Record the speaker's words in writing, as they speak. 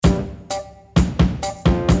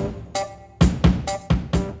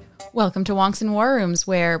Welcome to Wonks and War Rooms,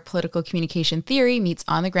 where political communication theory meets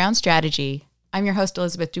on-the-ground strategy. I'm your host,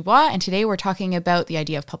 Elizabeth Dubois, and today we're talking about the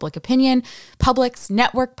idea of public opinion, publics,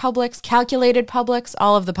 network publics, calculated publics,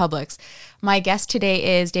 all of the publics. My guest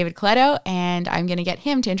today is David Coletto, and I'm going to get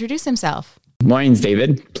him to introduce himself. Mornings,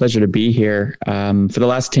 David. Pleasure to be here. For the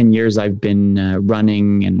last 10 years, I've been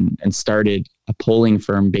running and started a polling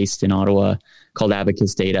firm based in Ottawa called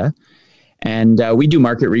Abacus Data. And we do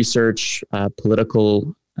market research,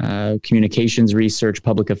 political communications research,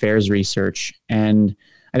 public affairs research. And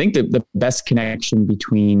I think the best connection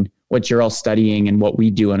between what you're all studying and what we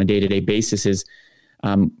do on a day-to-day basis is,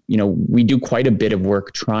 we do quite a bit of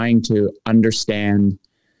work trying to understand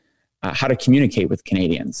how to communicate with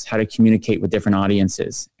Canadians, how to communicate with different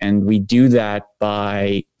audiences. And we do that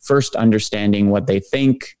by first understanding what they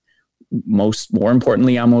think, more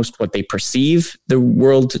importantly, almost what they perceive the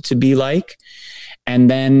world to be like. And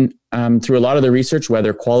then through a lot of the research,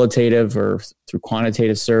 whether qualitative or through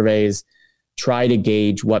quantitative surveys, try to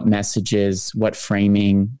gauge what messages, what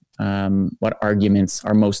framing, what arguments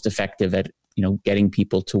are most effective at, getting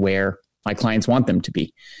people to where my clients want them to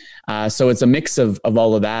be. So it's a mix of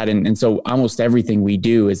all of that. And so almost everything we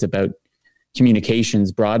do is about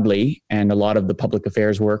communications broadly, and a lot of the public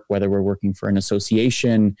affairs work, whether we're working for an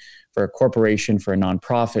association, for a corporation, for a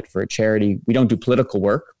nonprofit, for a charity. We don't do political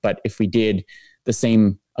work, but if we did, the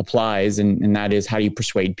same applies. And that is, how do you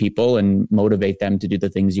persuade people and motivate them to do the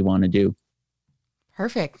things you want to do?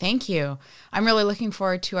 Perfect. Thank you. I'm really looking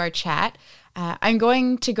forward to our chat. I'm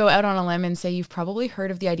going to go out on a limb and say you've probably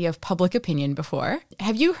heard of the idea of public opinion before.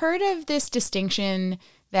 Have you heard of this distinction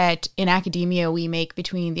that in academia we make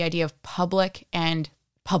between the idea of public and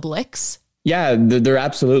publics? Yeah, they're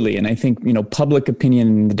absolutely. And I think, public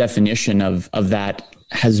opinion, the definition of that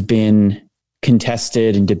has been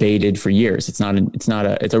contested and debated for years. It's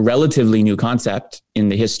a relatively new concept in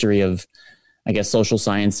the history of, I guess, social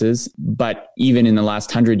sciences. But even in the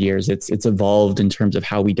last 100 years, it's evolved in terms of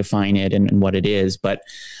how we define it and what it is. But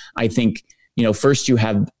I think, first you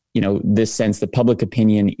have, this sense that public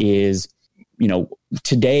opinion is,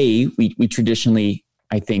 today we traditionally,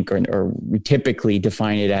 I think, or we typically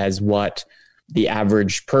define it as what the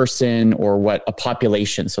average person or what a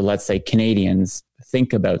population, so let's say Canadians,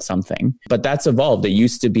 think about something. But that's evolved. It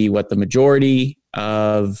used to be what the majority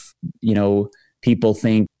of, people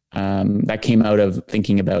think. That came out of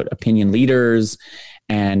thinking about opinion leaders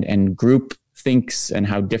and group thinks and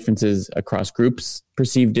how differences across groups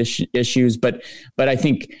perceived issues. But I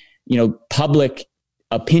think, public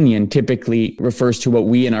opinion typically refers to what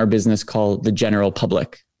we in our business call the general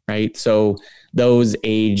public, right? So those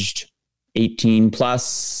aged 18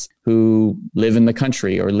 plus who live in the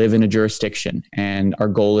country or live in a jurisdiction. And our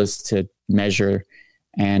goal is to measure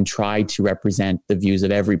and try to represent the views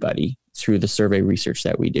of everybody through the survey research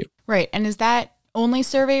that we do. Right. And is that only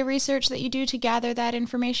survey research that you do to gather that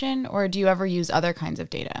information, or do you ever use other kinds of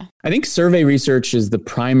data? I think survey research is the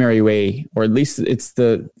primary way, or at least it's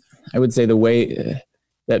the way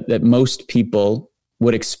that most people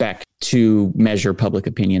would expect to measure public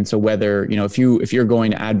opinion. So whether, if you're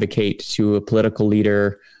going to advocate to a political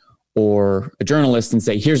leader or a journalist and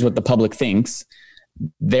say, here's what the public thinks,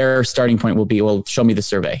 their starting point will be, well, show me the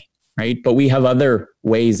survey, right? But we have other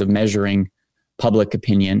ways of measuring public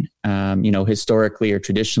opinion. Historically or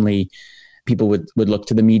traditionally, people would look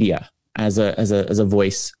to the media as a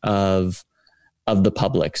voice of the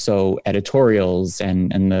public. So editorials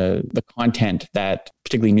and the content that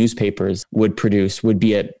particularly newspapers would produce would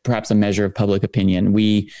be perhaps a measure of public opinion.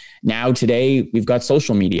 Today we've got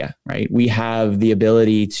social media, right? We have the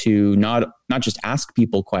ability to not just ask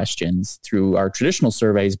people questions through our traditional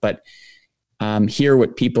surveys, but hear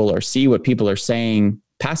what people or see what people are saying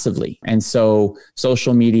passively. And so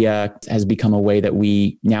social media has become a way that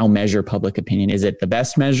we now measure public opinion. Is it the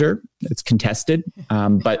best measure? It's contested,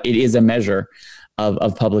 but it is a measure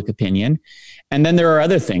of public opinion. And then there are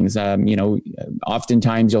other things.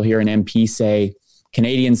 Oftentimes you'll hear an MP say,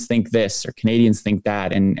 Canadians think this or Canadians think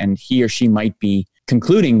that, and he or she might be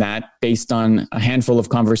concluding that based on a handful of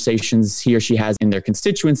conversations he or she has in their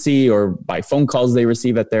constituency or by phone calls they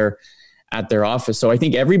receive at their office. So I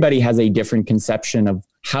think everybody has a different conception of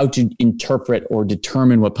how to interpret or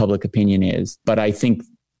determine what public opinion is. But I think,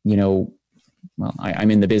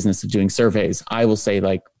 I'm in the business of doing surveys. I will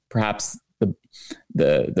say, perhaps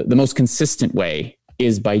the most consistent way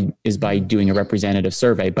is by doing a representative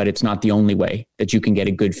survey, but it's not the only way that you can get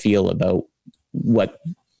a good feel about what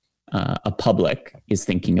a public is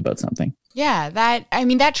thinking about something. Yeah,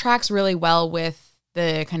 that tracks really well with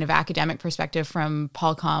the kind of academic perspective from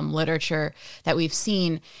Polcom literature that we've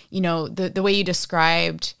seen. The way you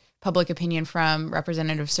described public opinion from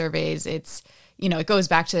representative surveys, it's, it goes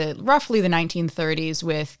back to roughly the 1930s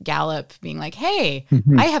with Gallup being like, hey,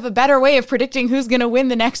 I have a better way of predicting who's going to win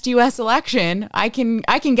the next US election. I can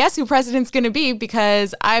guess who president's going to be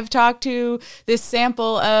because I've talked to this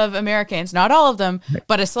sample of Americans, not all of them,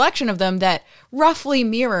 but a selection of them that roughly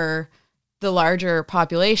mirror the larger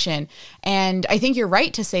population. And I think you're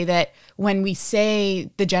right to say that when we say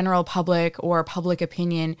the general public or public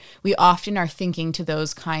opinion, we often are thinking to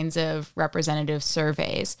those kinds of representative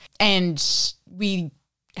surveys. And we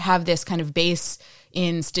have this kind of base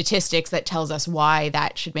in statistics that tells us why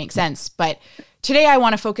that should make sense. But today I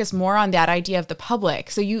want to focus more on that idea of the public.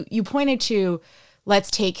 So you pointed to, let's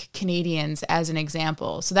take Canadians as an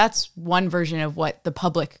example. So that's one version of what the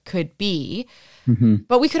public could be.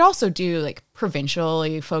 But we could also do like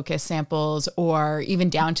provincially focused samples or even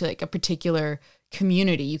down to like a particular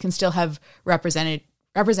community. You can still have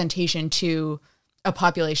representation to a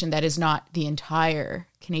population that is not the entire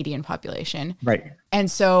Canadian population. Right.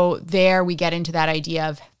 And so there we get into that idea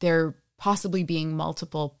of there possibly being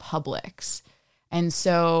multiple publics. And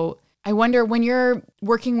so I wonder, when you're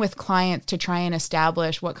working with clients to try and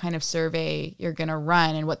establish what kind of survey you're going to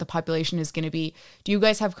run and what the population is going to be, do you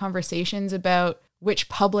guys have conversations about which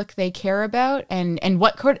public they care about? And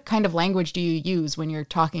what kind of language do you use when you're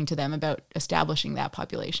talking to them about establishing that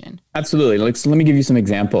population? Absolutely. Let me give you some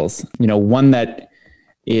examples. One that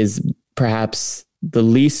is perhaps the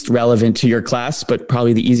least relevant to your class, but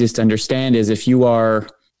probably the easiest to understand, is if you are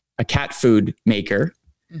a cat food maker,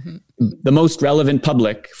 the most relevant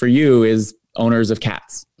public for you is owners of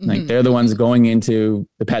cats. Like they're the ones going into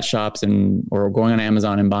the pet shops or going on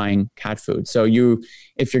Amazon and buying cat food. So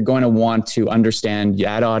if you're going to want to understand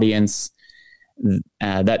that audience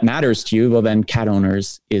that matters to you, well, then cat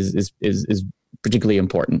owners is particularly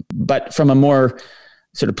important. But from a more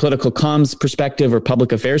sort of political comms perspective or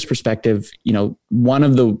public affairs perspective, one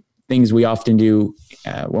of the things we often do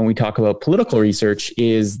when we talk about political research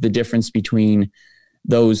is the difference between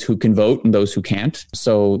those who can vote and those who can't.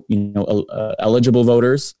 So, eligible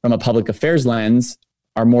voters from a public affairs lens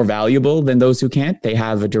are more valuable than those who can't. They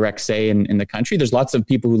have a direct say in the country. There's lots of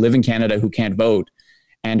people who live in Canada who can't vote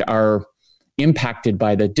and are impacted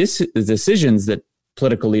by the decisions that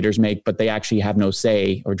political leaders make, but they actually have no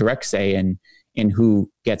say or direct say in who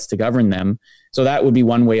gets to govern them. So that would be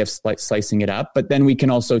one way of slicing it up. But then we can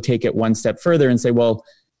also take it one step further and say, well,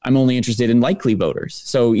 I'm only interested in likely voters.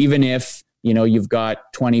 So even if you've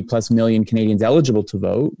got 20 plus million Canadians eligible to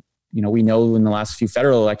vote, we know in the last few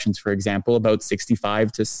federal elections, for example, about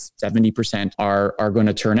 65 to 70% are going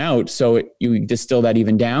to turn out. So you distill that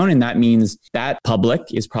even down, and that means that public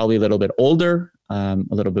is probably a little bit older, a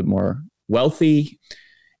little bit more wealthy.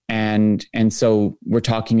 And so we're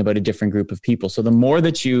talking about a different group of people. So the more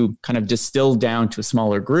that you kind of distill down to a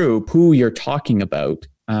smaller group, who you're talking about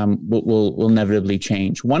will inevitably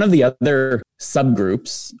change. One of the other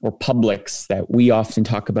subgroups or publics that we often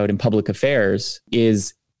talk about in public affairs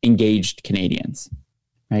is engaged Canadians,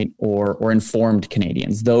 right? Or informed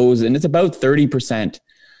Canadians. And it's about 30%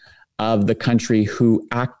 of the country who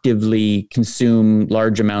actively consume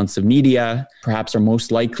large amounts of media, perhaps are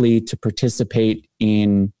most likely to participate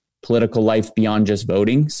in political life beyond just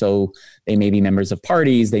voting. So they may be members of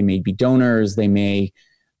parties, they may be donors, they may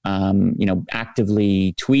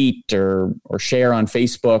actively tweet or share on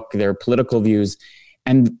Facebook their political views.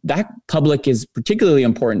 And that public is particularly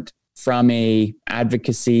important from a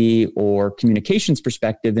advocacy or communications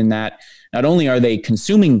perspective, in that not only are they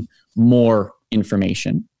consuming more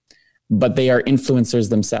information, but they are influencers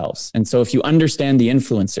themselves. And so if you understand the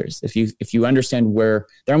influencers, if you understand where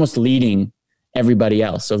they're almost leading everybody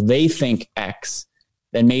else, so if they think X,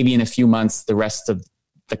 then maybe in a few months, the rest of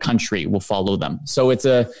the country will follow them. So it's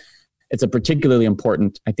a particularly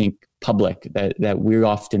important, I think, public that we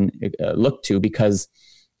often look to, because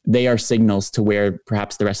they are signals to where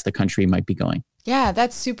perhaps the rest of the country might be going. Yeah,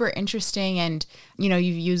 that's super interesting. And,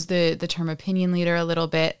 you've used the term opinion leader a little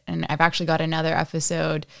bit, and I've actually got another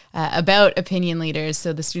episode about opinion leaders.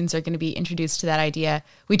 So the students are going to be introduced to that idea.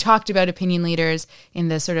 We talked about opinion leaders in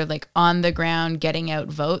the sort of like on the ground, getting out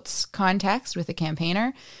votes context with a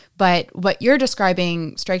campaigner. But what you're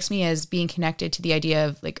describing strikes me as being connected to the idea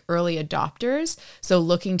of like early adopters. So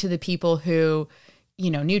looking to the people who,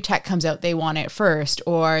 new tech comes out, they want it first,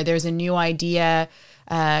 or there's a new idea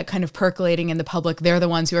kind of percolating in the public. They're the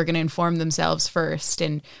ones who are going to inform themselves first.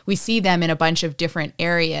 And we see them in a bunch of different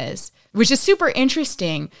areas, which is super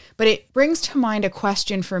interesting. But it brings to mind a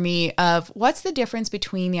question for me of what's the difference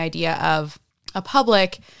between the idea of a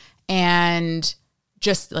public and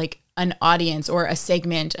just like an audience or a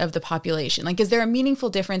segment of the population? Like, is there a meaningful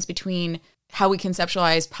difference between how we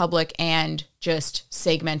conceptualize public and just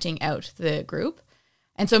segmenting out the group.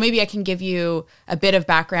 And so maybe I can give you a bit of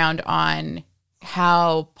background on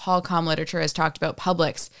how Polcom literature has talked about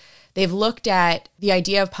publics. They've looked at the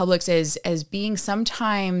idea of publics as being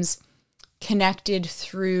sometimes connected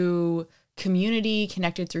through community,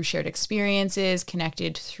 connected through shared experiences,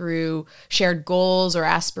 connected through shared goals or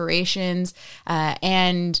aspirations.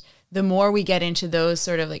 And the more we get into those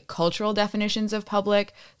sort of like cultural definitions of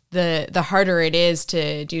public, the harder it is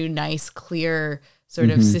to do nice, clear, sort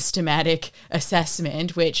of systematic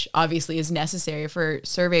assessment, which obviously is necessary for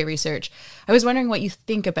survey research. I was wondering what you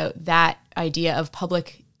think about that idea of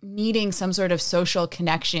public needing some sort of social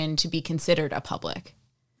connection to be considered a public.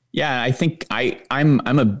 Yeah, I think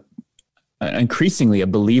I'm increasingly a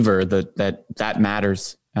believer that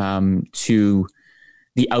matters to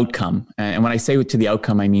the outcome. And when I say to the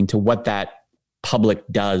outcome, I mean to what that public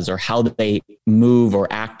does or how they move or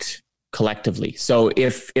act collectively. So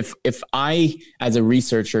if I, as a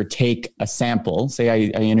researcher, take a sample, say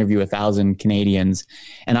I interview 1,000 Canadians,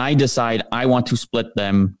 and I decide I want to split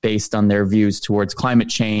them based on their views towards climate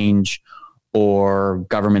change or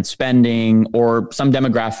government spending or some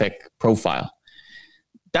demographic profile,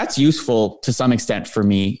 that's useful to some extent for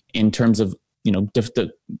me in terms of,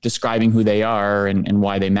 describing who they are and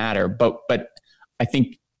why they matter. But I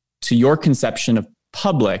think to your conception of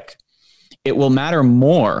public, it will matter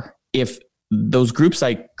more if those groups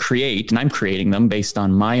I create, and I'm creating them based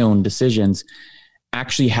on my own decisions,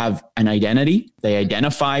 actually have an identity. They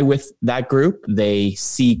identify with that group. They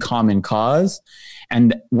see common cause.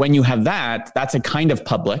 And when you have that, that's a kind of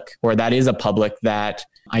public, or that is a public that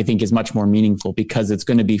I think is much more meaningful because it's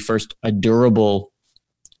going to be first a durable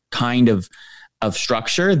kind of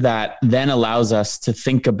structure that then allows us to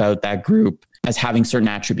think about that group as having certain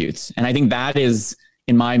attributes. And I think that is,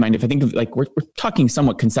 in my mind, if I think of like, we're talking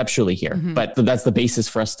somewhat conceptually here, but that's the basis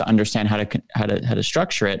for us to understand how to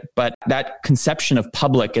structure it. But that conception of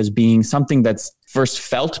public as being something that's first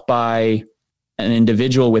felt by an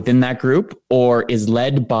individual within that group or is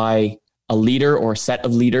led by a leader or a set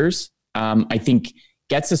of leaders, I think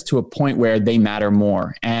gets us to a point where they matter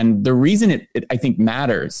more. And the reason it I think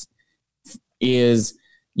matters is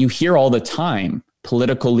you hear all the time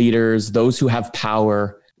political leaders, those who have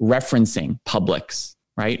power, referencing publics,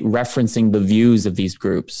 right? Referencing the views of these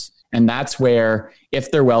groups. And that's where,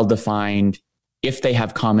 if they're well-defined, if they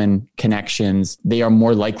have common connections, they are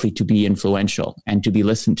more likely to be influential and to be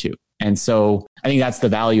listened to. And so I think that's the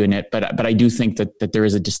value in it. But I do think that there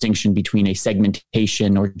is a distinction between a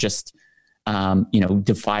segmentation or just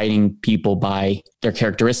dividing people by their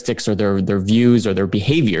characteristics or their views or their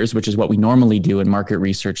behaviors, which is what we normally do in market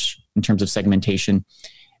research in terms of segmentation.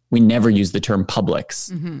 We never use the term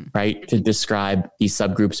publics, right, to describe these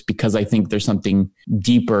subgroups because I think there's something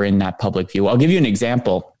deeper in that public view. I'll give you an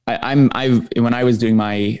example. When I was doing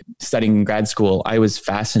my studying in grad school, I was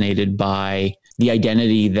fascinated by the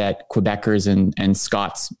identity that Quebecers and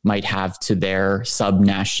Scots might have to their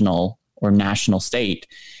subnational or national state,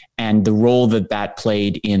 and the role that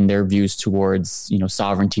played in their views towards,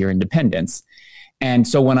 sovereignty or independence. And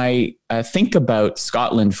so when I think about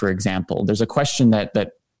Scotland, for example, there's a question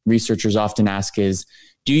that researchers often ask is,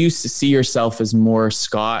 do you see yourself as more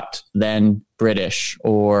Scot than British,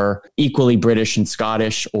 or equally British and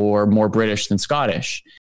Scottish, or more British than Scottish?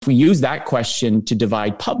 If we use that question to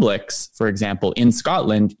divide publics, for example, in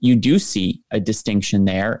Scotland, you do see a distinction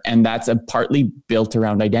there, and that's partly built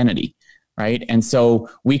around identity. Right. And so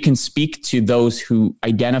we can speak to those who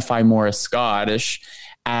identify more as Scottish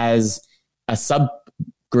as a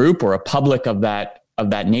subgroup or a public of that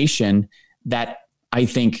nation that I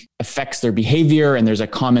think affects their behavior, and there's a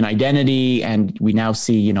common identity. And we now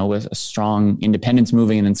see, a strong independence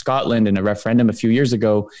movement in Scotland and a referendum a few years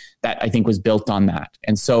ago that I think was built on that.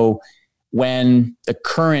 And so when the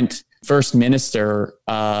current First Minister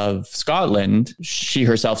of Scotland, she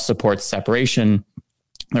herself supports separation,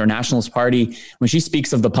 their Nationalist Party, when she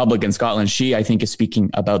speaks of the public in Scotland, she, I think, is speaking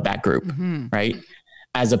about that group, right?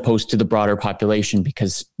 As opposed to the broader population,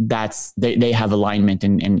 because they have alignment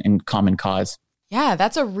and common cause. Yeah,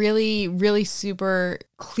 that's a really, really super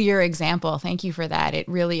clear example. Thank you for that. It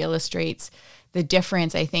really illustrates the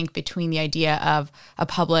difference, I think, between the idea of a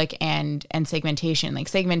public and segmentation. Like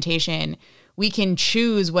segmentation, we can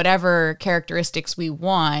choose whatever characteristics we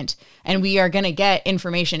want, and we are going to get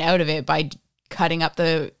information out of it by cutting up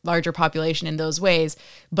the larger population in those ways,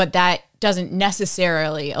 but that doesn't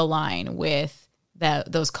necessarily align with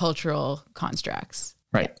those cultural constructs.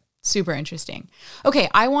 Right. Yeah, super interesting. Okay,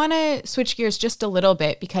 I want to switch gears just a little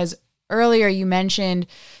bit because earlier you mentioned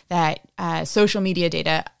that social media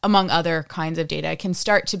data, among other kinds of data, can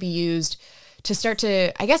start to be used to start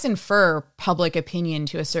to, I guess, infer public opinion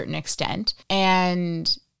to a certain extent.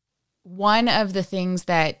 And one of the things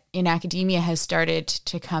that in academia has started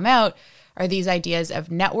to come out are these ideas of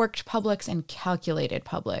networked publics and calculated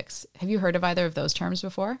publics. Have you heard of either of those terms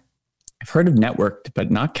before? I've heard of networked,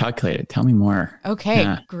 but not calculated. Tell me more.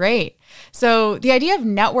 Okay, great. So the idea of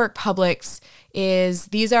network publics is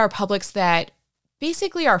these are publics that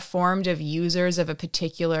basically are formed of users of a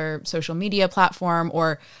particular social media platform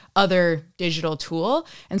or other digital tool.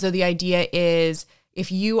 And so the idea is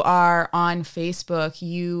if you are on Facebook,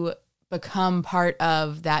 you become part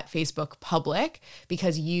of that Facebook public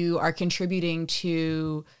because you are contributing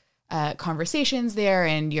to conversations there,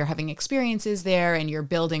 and you're having experiences there, and you're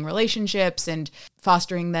building relationships and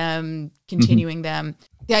fostering them, continuing them.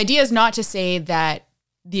 The idea is not to say that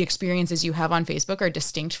the experiences you have on Facebook are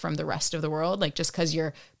distinct from the rest of the world. Like just because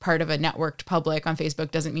you're part of a networked public on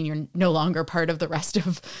Facebook doesn't mean you're no longer part of the rest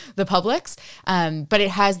of the publics. But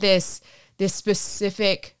it has this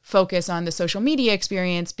specific focus on the social media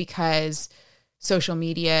experience because social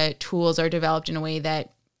media tools are developed in a way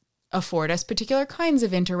that afford us particular kinds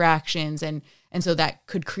of interactions. And so that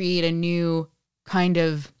could create a new kind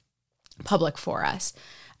of public for us.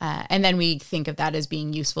 And then we think of that as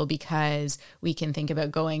being useful because we can think about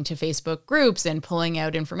going to Facebook groups and pulling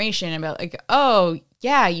out information about like, oh,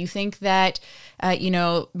 yeah, you think that,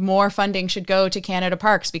 more funding should go to Canada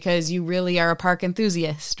Parks because you really are a park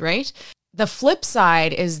enthusiast, right? The flip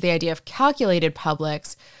side is the idea of calculated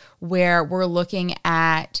publics, where we're looking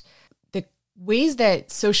at the ways that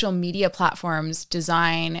social media platforms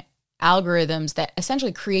design algorithms that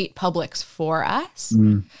essentially create publics for us.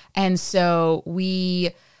 And so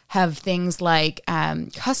we have things like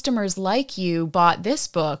customers like you bought this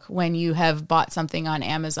book when you have bought something on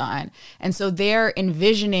Amazon. And so they're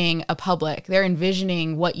envisioning a public. They're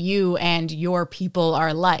envisioning what you and your people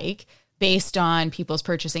are like based on people's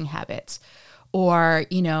purchasing habits. Or,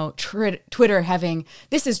 Twitter having,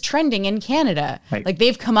 this is trending in Canada. Right. Like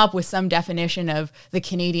they've come up with some definition of the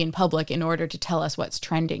Canadian public in order to tell us what's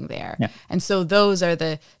trending there. Yeah. And so those are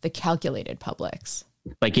the calculated publics.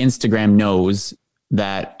 Like Instagram knows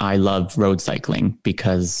that I love road cycling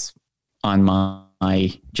because on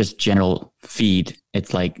my just general feed,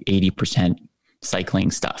 it's like 80%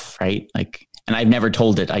 cycling stuff, right? Like, and I've never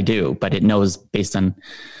told it I do, but it knows based on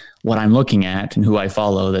what I'm looking at and who I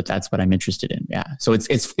follow that's what I'm interested in. Yeah. So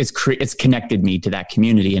it's connected me to that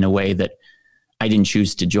community in a way that I didn't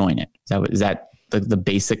choose to join it. Is that the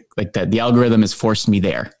basic, like the algorithm has forced me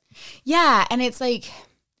there? Yeah. And it's like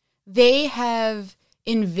they have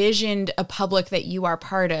envisioned a public that you are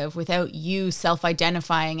part of without you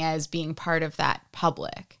self-identifying as being part of that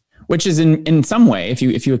public. Which is in some way, if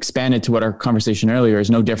you expand it to what our conversation earlier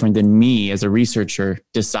is no different than me as a researcher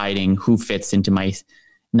deciding who fits into my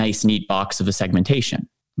nice, neat box of a segmentation.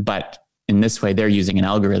 But in this way, they're using an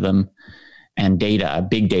algorithm and data,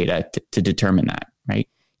 big data to determine that, right?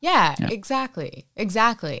 Yeah, exactly.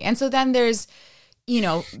 And so then there's,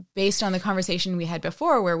 based on the conversation we had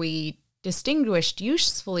before where we distinguished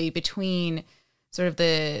usefully between sort of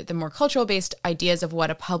the more cultural based ideas of what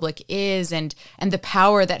a public is and the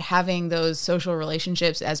power that having those social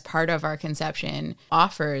relationships as part of our conception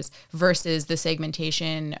offers versus the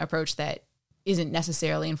segmentation approach that isn't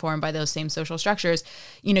necessarily informed by those same social structures.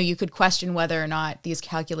 You could question whether or not these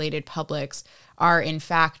calculated publics are in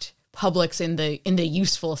fact publics in the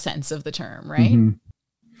useful sense of the term, right?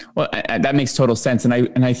 Mm-hmm. Well, that makes total sense. And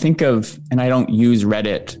I think of, and I don't use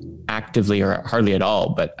Reddit actively or hardly at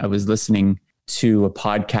all, but I was listening to a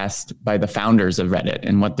podcast by the founders of Reddit,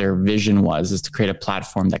 and what their vision is to create a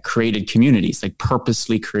platform that created communities, like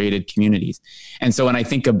purposely created communities. And so when I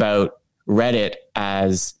think about Reddit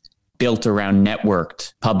as built around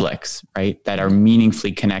networked publics, right, that are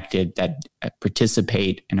meaningfully connected, that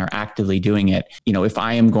participate and are actively doing it. If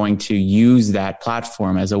I am going to use that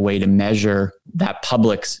platform as a way to measure that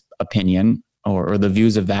public's opinion or the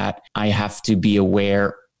views of that, I have to be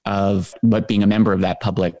aware of what being a member of that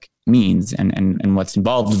public means and what's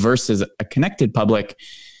involved versus a connected public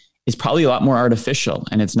is probably a lot more artificial,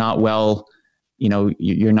 and it's not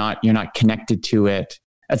you're not connected to it.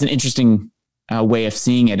 That's an interesting way of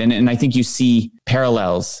seeing it. And I think you see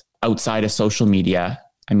parallels outside of social media.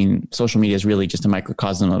 I mean, social media is really just a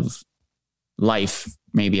microcosm of life.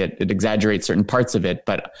 Maybe it exaggerates certain parts of it,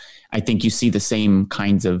 but I think you see the same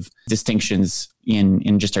kinds of distinctions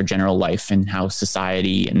in just our general life and how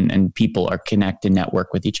society and people are connect and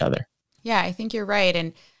network with each other. Yeah, I think you're right.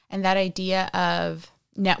 And that idea of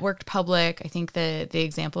networked public, I think the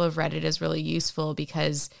example of Reddit is really useful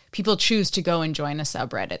because people choose to go and join a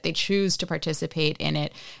subreddit. They choose to participate in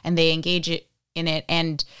it, and they engage in it.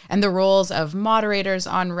 And the roles of moderators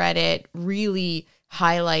on Reddit really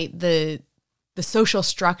highlight the social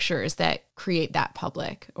structures that create that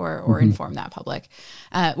public or inform that public.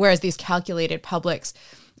 Whereas these calculated publics,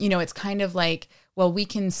 it's kind of like, well, we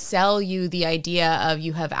can sell you the idea of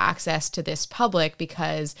you have access to this public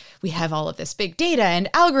because we have all of this big data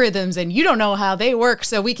and algorithms and you don't know how they work.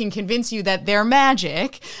 So we can convince you that they're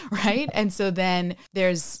magic, right? And so then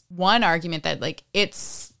there's one argument that like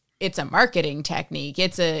it's a marketing technique.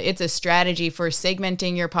 It's a strategy for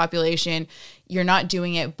segmenting your population. You're not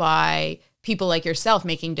doing it by people like yourself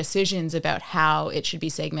making decisions about how it should be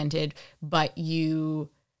segmented, but you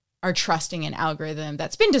are trusting an algorithm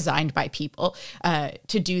that's been designed by people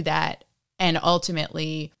to do that. And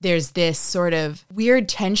ultimately, there's this sort of weird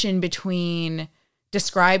tension between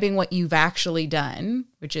describing what you've actually done,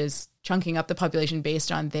 which is chunking up the population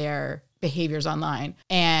based on their behaviors online,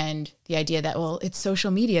 and the idea that, well, it's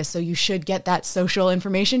social media, so you should get that social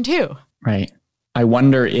information too. Right. I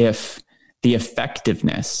wonder if the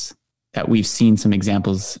effectiveness that we've seen some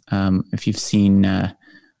examples, if you've seen, the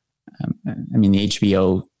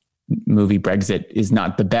HBO movie Brexit is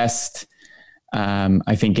not the best,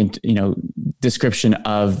 I think, description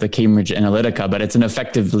of the Cambridge Analytica, but it's an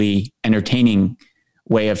effectively entertaining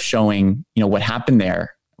way of showing, what happened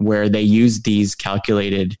there, where they used these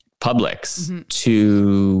calculated publics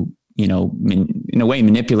to, in a way,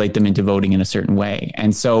 manipulate them into voting in a certain way.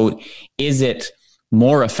 And so is it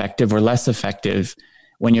more effective or less effective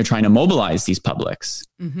when you're trying to mobilize these publics?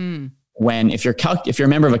 When if you're a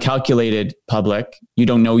member of a calculated public, you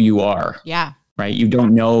don't know you are. Yeah. Right. You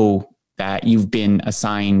don't know that you've been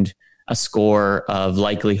assigned a score of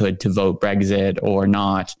likelihood to vote Brexit or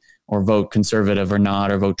not, or vote Conservative or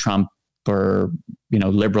not, or vote Trump or,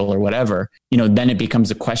 Liberal or whatever. Then it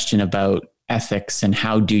becomes a question about ethics and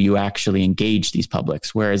how do you actually engage these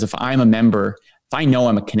publics. Whereas if I'm a member, if I know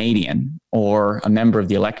I'm a Canadian or a member of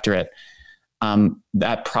the electorate,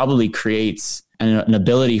 that probably creates an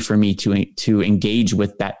ability for me to engage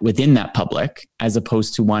with that within that public, as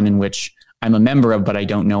opposed to one in which I'm a member of, but I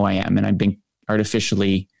don't know I am, and I'm being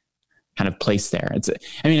artificially kind of placed there.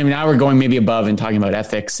 Now we're going maybe above and talking about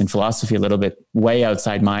ethics and philosophy a little bit, way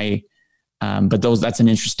outside my, but that's an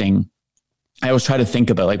interesting. I always try to think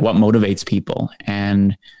about like what motivates people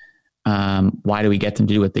and why do we get them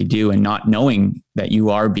to do what they do, and not knowing that you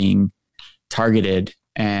are being targeted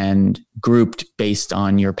and grouped based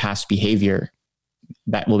on your past behavior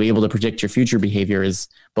that will be able to predict your future behavior is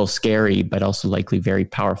both scary, but also likely very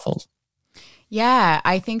powerful. Yeah,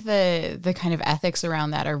 I think the kind of ethics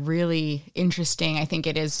around that are really interesting. I think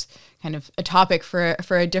it is kind of a topic for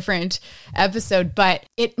a different episode, but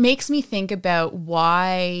it makes me think about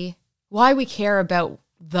why we care about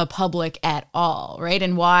the public at all, right?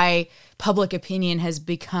 And why public opinion has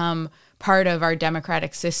become part of our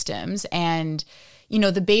democratic systems. And,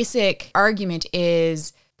 the basic argument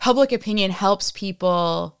is public opinion helps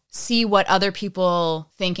people see what other people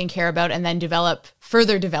think and care about, and then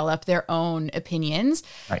further develop their own opinions.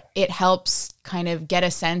 Right. It helps kind of get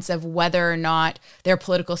a sense of whether or not their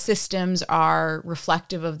political systems are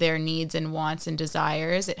reflective of their needs and wants and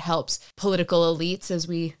desires. It helps political elites, as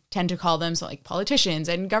we tend to call them, so like politicians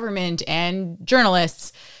and government and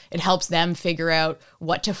journalists. It helps them figure out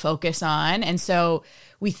what to focus on. And so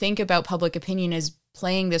we think about public opinion as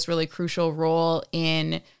playing this really crucial role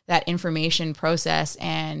in that information process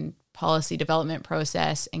and policy development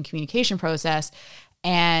process and communication process.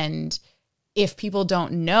 And if people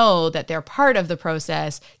don't know that they're part of the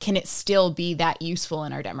process, can it still be that useful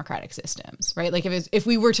in our democratic systems, right? Like if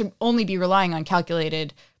we were to only be relying on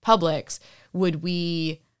calculated publics, would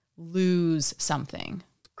we lose something?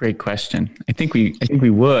 Great question. I think we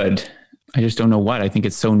would. I just don't know what. I think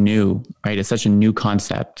it's so new, right? It's such a new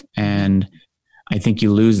concept, and I think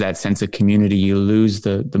you lose that sense of community. You lose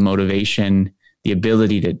the motivation, the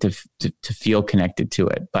ability to feel connected to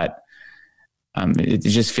it. But it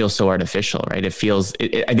just feels so artificial, right? It feels.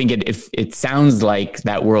 I think it sounds like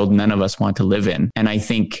that world none of us want to live in. And I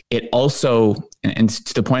think it also, and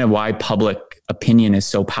to the point of why public opinion is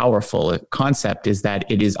so powerful a concept, is that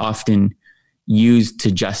it is often used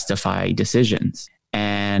to justify decisions.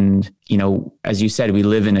 And as you said, we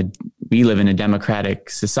live in a democratic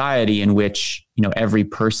society in which every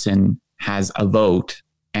person has a vote,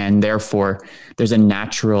 and therefore there's a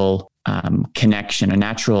natural connection, a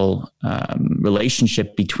natural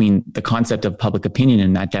relationship between the concept of public opinion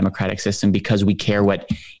and that democratic system, because we care what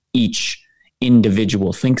each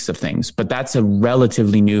individual thinks of things. But that's a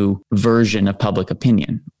relatively new version of public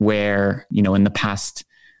opinion, where in the past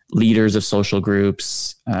leaders of social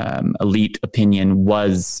groups, elite opinion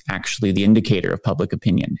was actually the indicator of public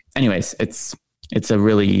opinion. Anyways, it's a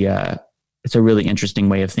really interesting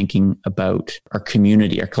way of thinking about our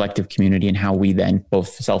community, our collective community, and how we then both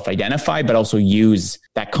self-identify, but also use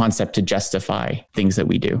that concept to justify things that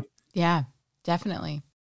we do. Yeah, definitely.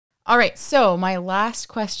 All right. So my last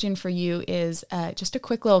question for you is just a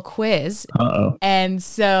quick little quiz. Uh-oh. And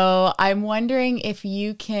so I'm wondering if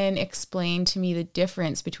you can explain to me the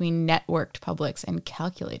difference between networked publics and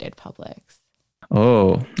calculated publics.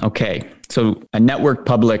 Oh, okay. So a networked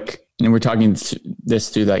public, and we're talking this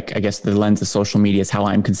through like, I guess the lens of social media is how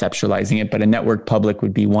I'm conceptualizing it, but a networked public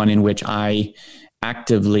would be one in which I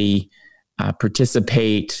actively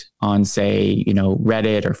participate on, say,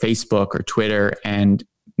 Reddit or Facebook or Twitter, and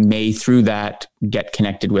may through that get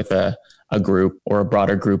connected with a group or a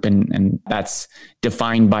broader group. And that's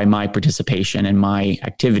defined by my participation and my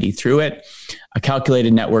activity through it. A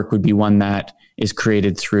calculated network would be one that is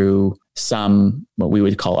created through some, what we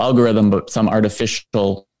would call algorithm, but some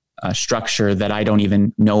artificial structure that I don't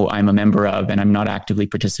even know I'm a member of, and I'm not actively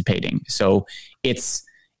participating. So it's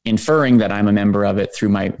inferring that I'm a member of it through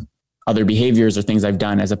my other behaviors or things I've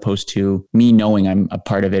done, as opposed to me knowing I'm a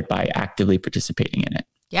part of it by actively participating in it.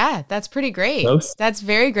 Yeah, that's pretty great. Close? That's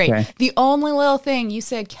very great. Okay. The only little thing you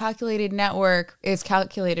said, calculated network is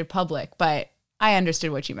calculated public, but I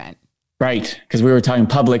understood what you meant. Right, because we were talking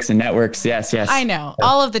publics and networks. Yes. I know.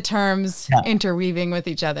 All of the terms interweaving with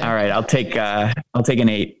each other. All right, I'll take an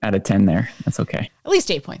 8 out of 10 there. That's okay. At least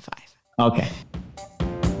 8.5. Okay.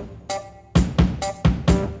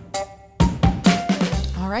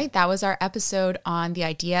 All right, that was our episode on the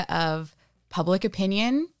idea of public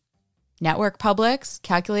opinion, network publics,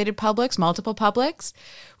 calculated publics, multiple publics.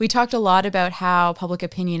 We talked a lot about how public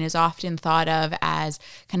opinion is often thought of as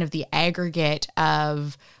kind of the aggregate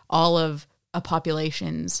of all of a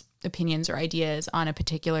population's opinions or ideas on a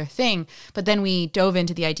particular thing. But then we dove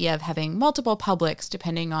into the idea of having multiple publics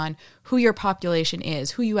depending on who your population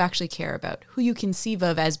is, who you actually care about, who you conceive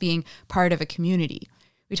of as being part of a community.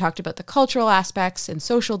 We talked about the cultural aspects and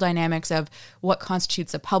social dynamics of what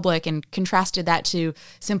constitutes a public and contrasted that to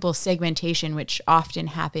simple segmentation, which often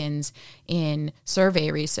happens in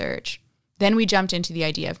survey research. Then we jumped into the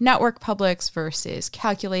idea of network publics versus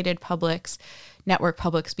calculated publics, network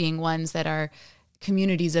publics being ones that are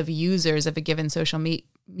communities of users of a given social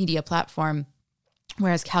media platform,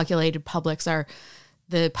 whereas calculated publics are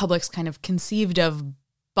the publics kind of conceived of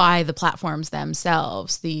by the platforms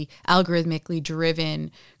themselves, the algorithmically driven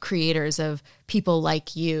creators of people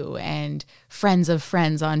like you and friends of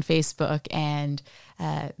friends on Facebook and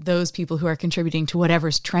those people who are contributing to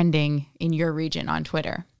whatever's trending in your region on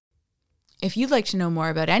Twitter. If you'd like to know more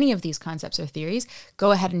about any of these concepts or theories,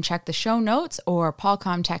 go ahead and check the show notes or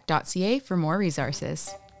paulcomtech.ca for more resources.